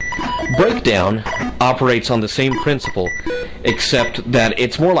 Breakdown operates on the same principle, except that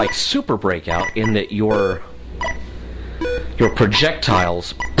it's more like Super Breakout in that your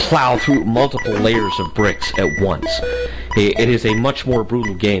projectiles plow through multiple layers of bricks at once. It is a much more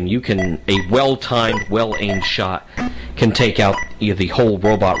brutal game. A well-timed, well-aimed shot can take out the whole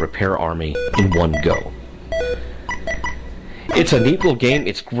robot repair army in one go. It's a neat little game.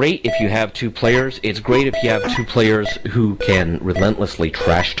 It's great if you have 2 players. It's great if you have 2 players who can relentlessly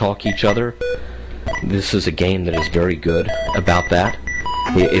trash talk each other. This is a game that is very good about that.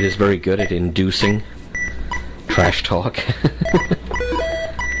 It is very good at inducing trash talk.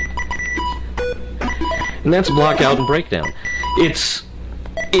 And that's Blockout and Breakdown. It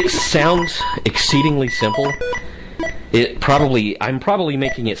sounds exceedingly simple. I'm probably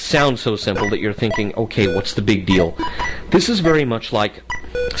making it sound so simple that you're thinking, okay, what's the big deal? This is very much like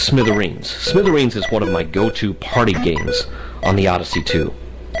Smithereens. Smithereens is one of my go-to party games on the Odyssey 2.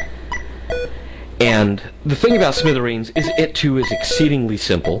 And the thing about Smithereens is it too is exceedingly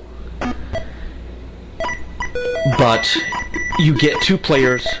simple, but you get 2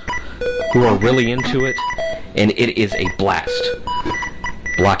 players who are really into it, and it is a blast.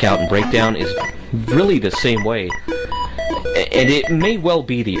 Blockout and Breakdown is really the same way, and it may well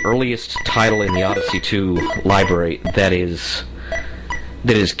be the earliest title in the Odyssey 2 library that is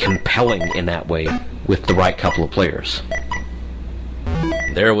compelling in that way with the right couple of players.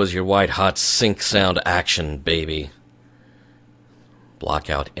 There was your white-hot sync sound action, baby.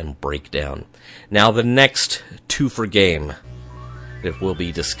 Blockout and Breakdown. Now, the next 2-for game that we'll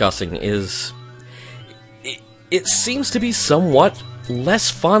be discussing is... It seems to be somewhat less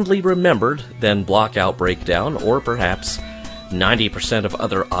fondly remembered than Blockout Breakdown, or perhaps 90% of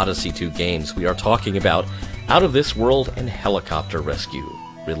other Odyssey 2 games. We are talking about Out of This World and Helicopter Rescue,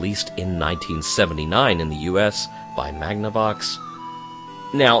 released in 1979 in the US by Magnavox.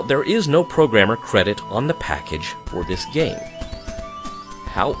 Now, there is no programmer credit on the package for this game.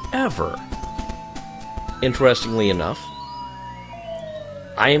 However, interestingly enough,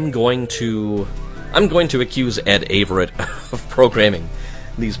 I'm going to accuse Ed Averett of programming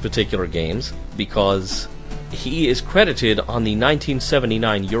these particular games because he is credited on the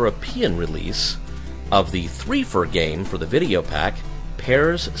 1979 European release of the 3-for game for the video pack,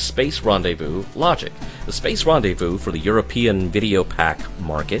 Pear's Space Rendezvous Logic. The Space Rendezvous for the European video pack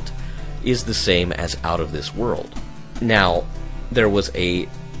market is the same as Out of This World. Now, there was a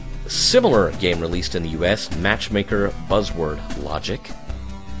similar game released in the US, Matchmaker Buzzword Logic,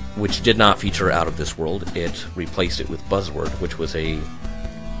 which did not feature Out of This World. It replaced it with Buzzword, which was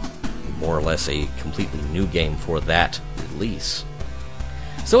more or less a completely new game for that release.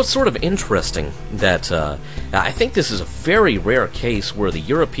 So it's sort of interesting that I think this is a very rare case where the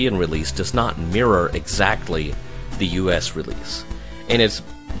European release does not mirror exactly the US release. And it's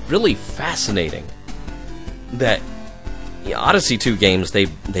really fascinating that Odyssey 2 games, they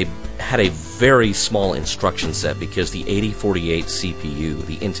had a very small instruction set because the 8048 CPU,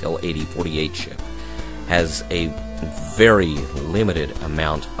 the Intel 8048 chip, has a very limited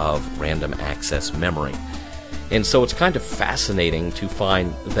amount of random access memory. And so it's kind of fascinating to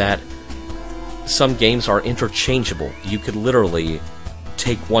find that some games are interchangeable. You could literally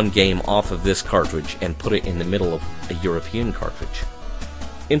take one game off of this cartridge and put it in the middle of a European cartridge.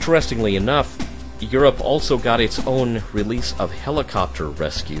 Interestingly enough, Europe also got its own release of Helicopter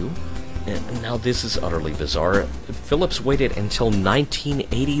Rescue. And now this is utterly bizarre. Philips waited until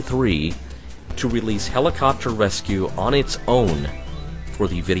 1983 to release Helicopter Rescue on its own for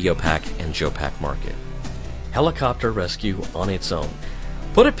the VideoPack and Joe-Pack market. Helicopter Rescue on its own.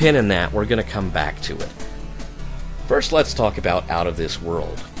 Put a pin in that, we're going to come back to it. First, let's talk about Out of This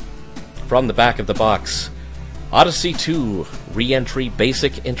World. From the back of the box, Odyssey 2 Re-Entry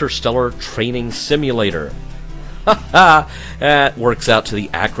Basic Interstellar Training Simulator. Haha, that works out to the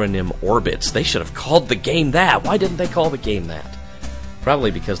acronym ORBITS. They should have called the game that. Why didn't they call the game that?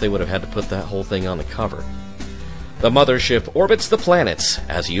 Probably because they would have had to put that whole thing on the cover. The mothership orbits the planets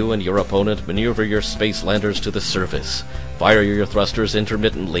as you and your opponent maneuver your space landers to the surface. Fire your thrusters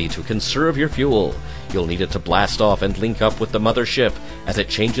intermittently to conserve your fuel. You'll need it to blast off and link up with the mothership as it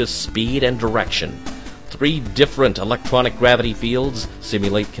changes speed and direction. 3 different electronic gravity fields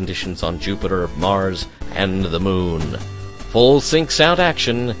simulate conditions on Jupiter, Mars, and the Moon. Full sync sound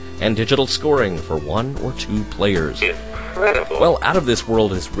action and digital scoring for 1 or 2 players. Incredible. Well, Out of This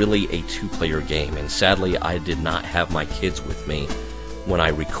World is really a 2-player game, and sadly I did not have my kids with me when I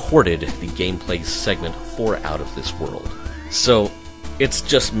recorded the gameplay segment for Out of This World. So, it's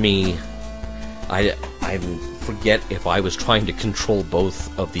just me. I forget if I was trying to control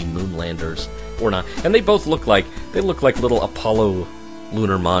both of the Moonlanders or not. And they both look like little Apollo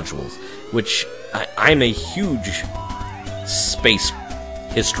lunar modules, which I'm a huge space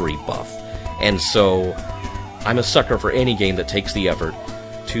history buff, and so I'm a sucker for any game that takes the effort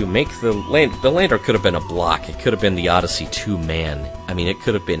to make the lander could have been a block. It could have been the Odyssey 2 man. I mean, it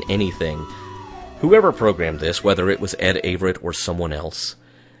could have been anything. Whoever programmed this, whether it was Ed Averitt or someone else,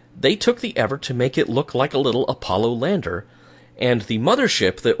 they took the effort to make it look like a little Apollo lander, and the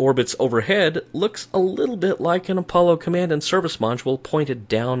mothership that orbits overhead looks a little bit like an Apollo command and service module pointed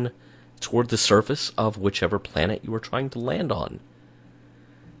down toward the surface of whichever planet you were trying to land on.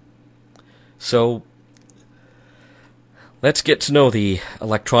 So, let's get to know the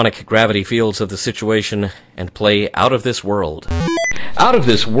electronic gravity fields of the situation and play Out of This World. Out of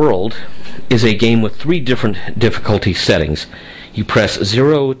This World is a game with 3 different difficulty settings. You press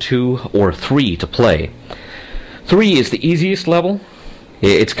 0, 2, or 3 to play. 3 is the easiest level.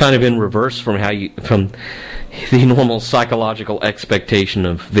 It's kind of in reverse from the normal psychological expectation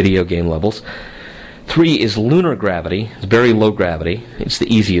of video game levels. 3 is lunar gravity. It's very low gravity. It's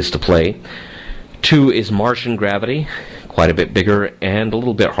the easiest to play. 2 is Martian gravity, quite a bit bigger and a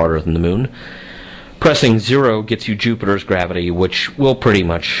little bit harder than the Moon. Pressing 0 gets you Jupiter's gravity, which will pretty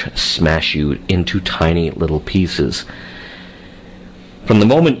much smash you into tiny little pieces. From the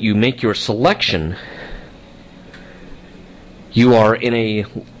moment you make your selection, you are in a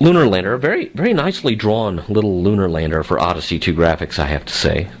lunar lander, a very, very nicely drawn little lunar lander for Odyssey 2 graphics, I have to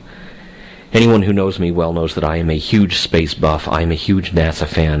say. Anyone who knows me well knows that I am a huge space buff. I am a huge NASA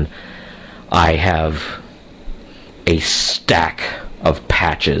fan. I have a stack of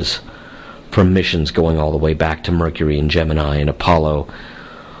patches from missions going all the way back to Mercury and Gemini and Apollo,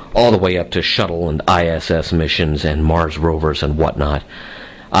 all the way up to shuttle and ISS missions and Mars rovers and whatnot.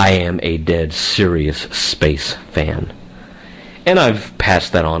 I am a dead serious space fan. And I've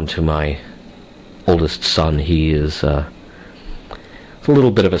passed that on to my oldest son. He is a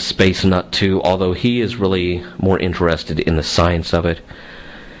little bit of a space nut too, although he is really more interested in the science of it.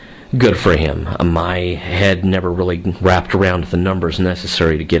 Good for him. My head never really wrapped around the numbers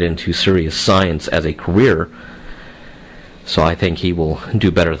necessary to get into serious science as a career, so I think he will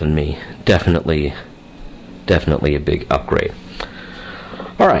do better than me. Definitely a big upgrade.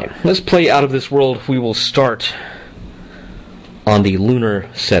 Alright, let's play Out of This World. We will start on the lunar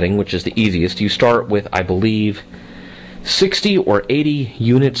setting, which is the easiest. You start with, I believe, 60 or 80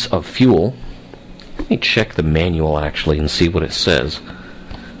 units of fuel. Let me check the manual, actually, and see what it says.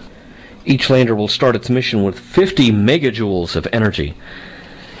 Each lander will start its mission with 50 megajoules of energy.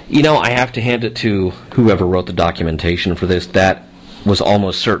 You know, I have to hand it to whoever wrote the documentation for this. That was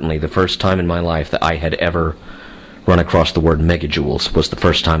almost certainly the first time in my life that I had ever run across the word megajoules. Was the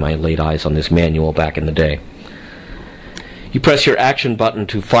first time I laid eyes on this manual back in the day. You press your action button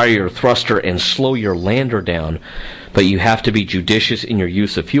to fire your thruster and slow your lander down, but you have to be judicious in your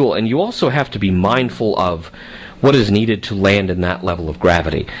use of fuel, and you also have to be mindful of what is needed to land in that level of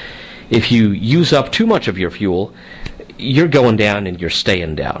gravity. If you use up too much of your fuel, you're going down and you're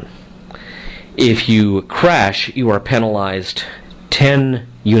staying down. If you crash, you are penalized 10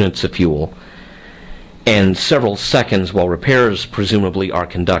 units of fuel and several seconds while repairs presumably are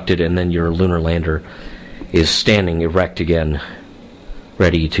conducted, and then your lunar lander is standing erect again,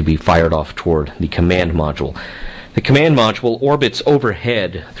 ready to be fired off toward the command module. The command module orbits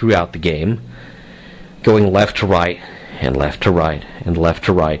overhead throughout the game, going left to right, and left to right, and left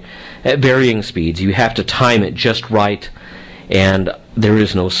to right, at varying speeds. You have to time it just right, and there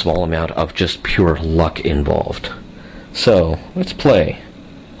is no small amount of just pure luck involved. So, let's play.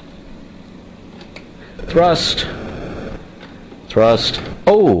 Thrust. Thrust.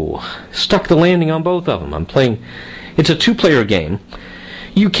 Oh, stuck the landing on both of them. I'm playing. It's a two-player game.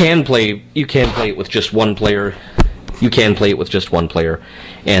 You can play it with just one player. You can play it with just one player,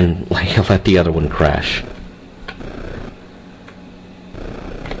 and let the other one crash.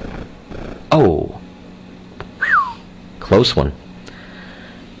 Oh, close one.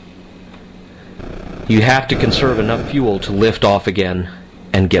 You have to conserve enough fuel to lift off again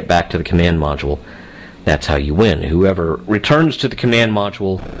and get back to the command module. That's how you win. Whoever returns to the command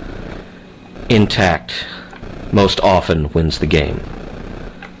module intact most often wins the game.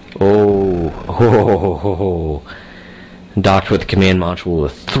 Oh. Docked with the command module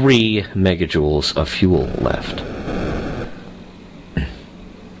with 3 megajoules of fuel left.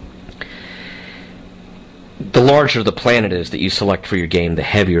 The larger the planet is that you select for your game, the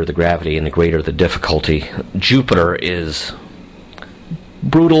heavier the gravity and the greater the difficulty. Jupiter is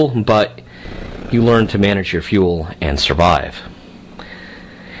brutal, but you learn to manage your fuel and survive.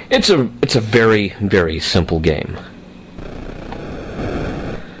 It's a very, very simple game.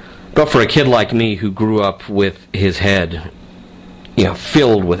 But for a kid like me who grew up with his head,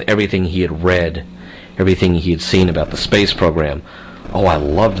 filled with everything he had read, everything he had seen about the space program, oh, I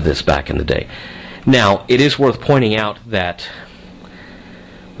loved this back in the day. Now, it is worth pointing out that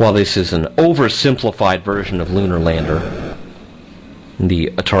while this is an oversimplified version of Lunar Lander,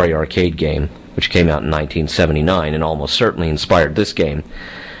 the Atari arcade game, which came out in 1979 and almost certainly inspired this game,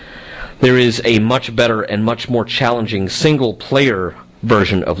 there is a much better and much more challenging single-player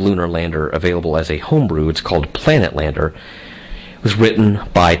version of Lunar Lander available as a homebrew. It's called Planet Lander. It was written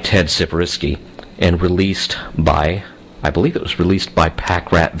by Ted Siporisky and released by, I believe it was released by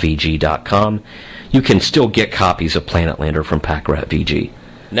PackRatVG.com. You can still get copies of Planet Lander from PackRatVG.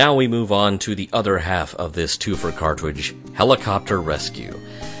 Now we move on to the other half of this twofer cartridge, Helicopter Rescue.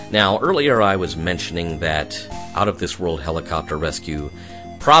 Now, earlier I was mentioning that Out of This World Helicopter Rescue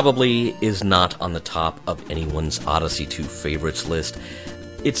probably is not on the top of anyone's Odyssey 2 favorites list.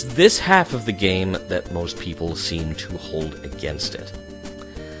 It's this half of the game that most people seem to hold against it.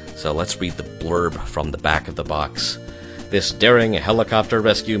 So let's read the blurb from the back of the box. This daring helicopter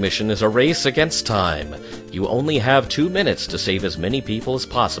rescue mission is a race against time. You only have 2 minutes to save as many people as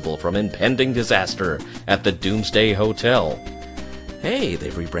possible from impending disaster at the Doomsday Hotel. Hey,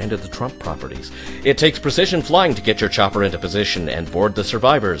 they've rebranded the Trump properties. It takes precision flying to get your chopper into position and board the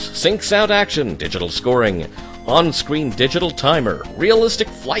survivors. Sync sound action, digital scoring, on-screen digital timer, realistic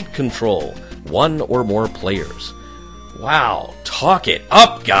flight control, 1 or more players. Wow, talk it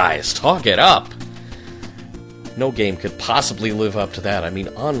up, guys, talk it up! No game could possibly live up to that. I mean,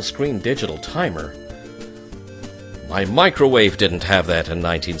 on-screen digital timer. My microwave didn't have that in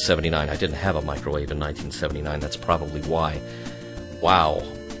 1979. I didn't have a microwave in 1979. That's probably why. Wow.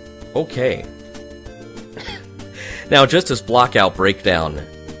 Okay. Now, just as Blockout Breakdown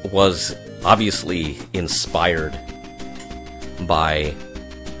was obviously inspired by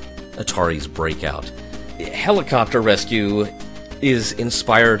Atari's Breakout, Helicopter Rescue is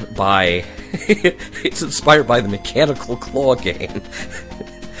inspired by... it's inspired by the Mechanical Claw game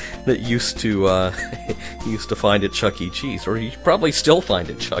that you used to find at Chuck E. Cheese, or you probably still find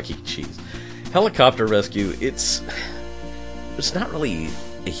at Chuck E. Cheese. Helicopter Rescue, it's not really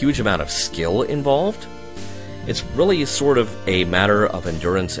a huge amount of skill involved. It's really sort of a matter of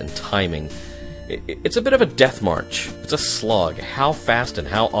endurance and timing. It's a bit of a death march. It's a slog. How fast and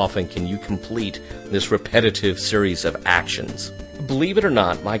how often can you complete this repetitive series of actions? believe it or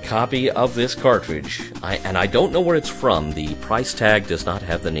not, my copy of this cartridge, I don't know where it's from. The price tag does not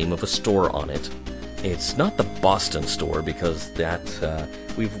have the name of a store on it. It's not the Boston store, because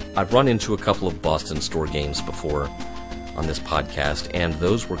I've run into a couple of Boston store games before on this podcast, and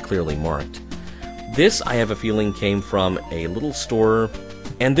those were clearly marked. This, I have a feeling, came from a little store,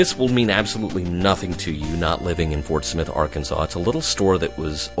 and this will mean absolutely nothing to you not living in Fort Smith, Arkansas. It's a little store that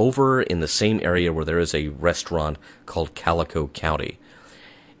was over in the same area where there is a restaurant called Calico County.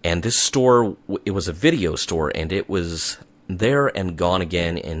 And this store, it was a video store, and it was there and gone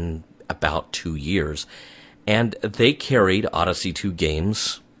again in about 2 years. And they carried Odyssey 2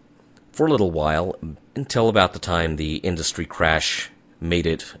 games for a little while, until about the time the industry crash made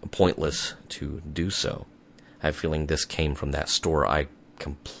it pointless to do so. I have a feeling this came from that store. I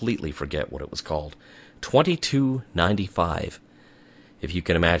completely forget what it was called. $22.95. If you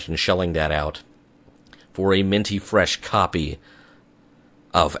can imagine shelling that out for a minty fresh copy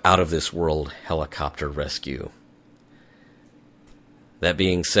of Out of This World Helicopter Rescue. That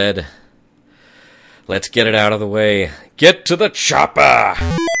being said, let's get it out of the way. Get to the chopper!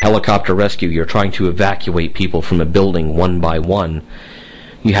 Helicopter Rescue, you're trying to evacuate people from a building one by one.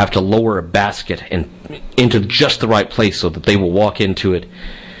 You have to lower a basket and into just the right place so that they will walk into it.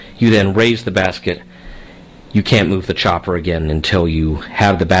 You then raise the basket. You can't move the chopper again until you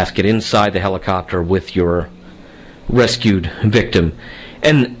have the basket inside the helicopter with your rescued victim.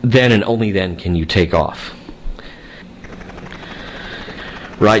 And then and only then can you take off.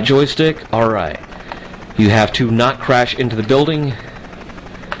 Right joystick? Alright. You have to not crash into the building.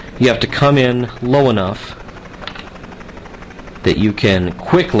 You have to come in low enough that you can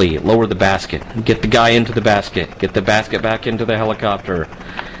quickly lower the basket, get the guy into the basket, get the basket back into the helicopter.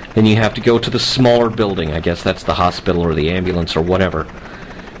 Then you have to go to the smaller building, I guess that's the hospital or the ambulance or whatever.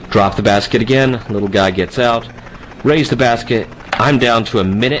 Drop the basket again, little guy gets out, raise the basket. I'm down to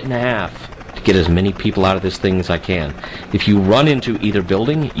 1.5 minutes to get as many people out of this thing as I can. If you run into either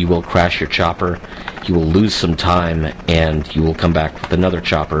building, you will crash your chopper, you will lose some time, and you will come back with another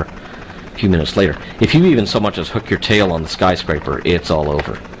chopper a few minutes later. If you even so much as hook your tail on the skyscraper, it's all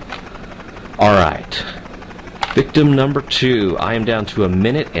over. Alright. Victim number 2. I am down to 1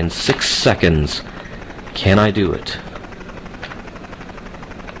 minute and 6 seconds. Can I do it?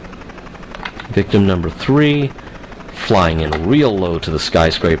 Victim number 3. Flying in real low to the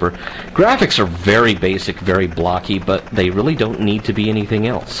skyscraper. Graphics are very basic, very blocky, but they really don't need to be anything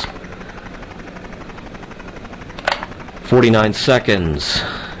else. 49 seconds.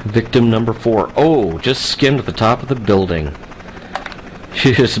 Victim number 4. Oh, just skimmed the top of the building.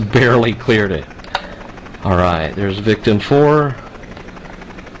 She just barely cleared it. Alright, there's victim 4.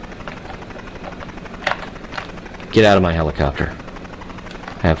 Get out of my helicopter.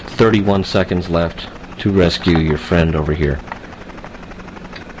 I have 31 seconds left to rescue your friend over here.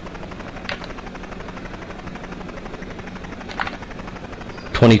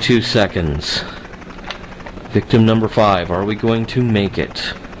 "22 seconds. Victim number 5. Are we going to make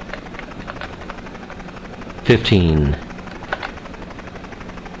it? 15.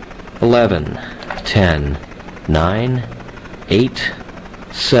 11. 10. 9. 8.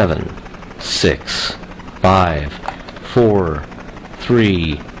 7. 6. 5. 4.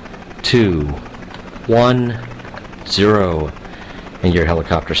 3. 2. 1. 0. And your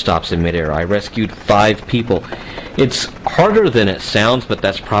helicopter stops in midair. I rescued 5 people. It's harder than it sounds, but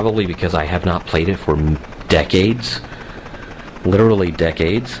that's probably because I have not played it for decades. Literally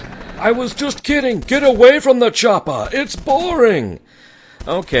decades. I was just kidding. Get away from the chopper. It's boring.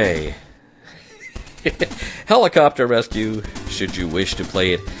 Okay. Helicopter Rescue, should you wish to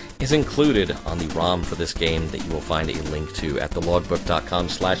play it, is included on the ROM for this game that you will find a link to at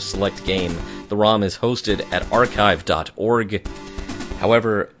thelogbook.com/selectgame. The ROM is hosted at archive.org.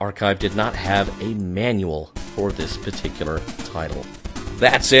 However, Archive did not have a manual for this particular title.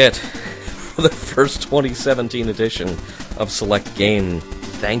 That's it for the first 2017 edition of Select Game.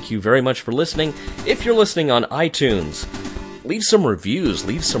 Thank you very much for listening. If you're listening on iTunes, leave some reviews,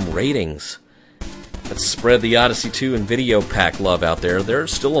 leave some ratings. Let's spread the Odyssey 2 and Video Pack love out there. There are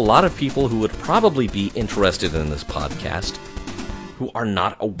still a lot of people who would probably be interested in this podcast who are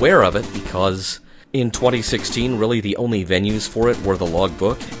not aware of it because in 2016, really the only venues for it were the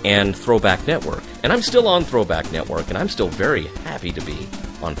Logbook and Throwback Network. And I'm still on Throwback Network, and I'm still very happy to be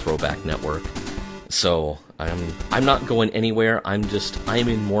on Throwback Network. So, I'm not going anywhere. I'm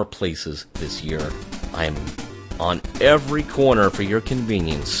in more places this year. I'm on every corner for your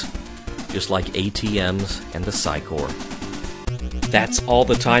convenience, just like ATMs and the Psycor. That's all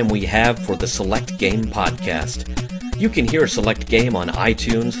the time we have for the Select Game podcast. You can hear Select Game on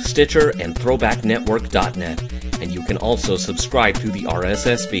iTunes, Stitcher, and ThrowbackNetwork.net. and you can also subscribe through the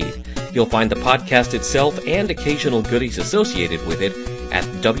RSS feed. You'll find the podcast itself and occasional goodies associated with it at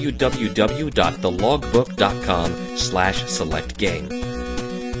www.thelogbook.com/selectgame.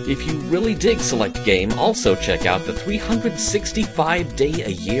 If you really dig Select Game, also check out the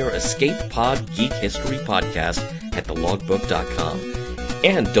 365-day-a-year Escape Pod Geek History podcast at thelogbook.com.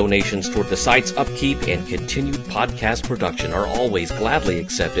 And donations toward the site's upkeep and continued podcast production are always gladly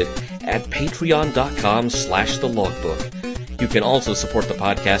accepted at patreon.com/thelogbook. You can also support the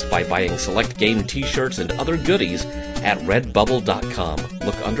podcast by buying Select Game t-shirts and other goodies at redbubble.com.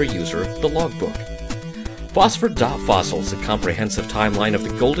 Look under user The Logbook. Phosphor.Fossil is a comprehensive timeline of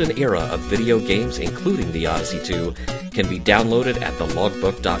the golden era of video games, including the Odyssey 2, can be downloaded at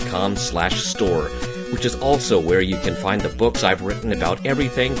thelogbook.com/store, which is also where you can find the books I've written about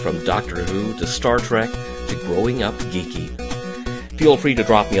everything from Doctor Who to Star Trek to growing up geeky. Feel free to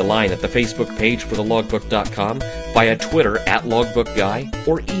drop me a line at the Facebook page for thelogbook.com, via Twitter at logbookguy,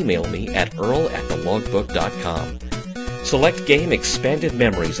 or email me at earl@thelogbook.com. Select Game Expanded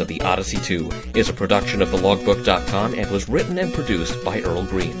Memories of the Odyssey 2 is a production of thelogbook.com and was written and produced by Earl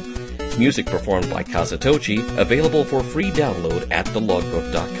Green. Music performed by Kazutochi, available for free download at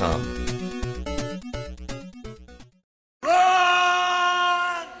thelogbook.com.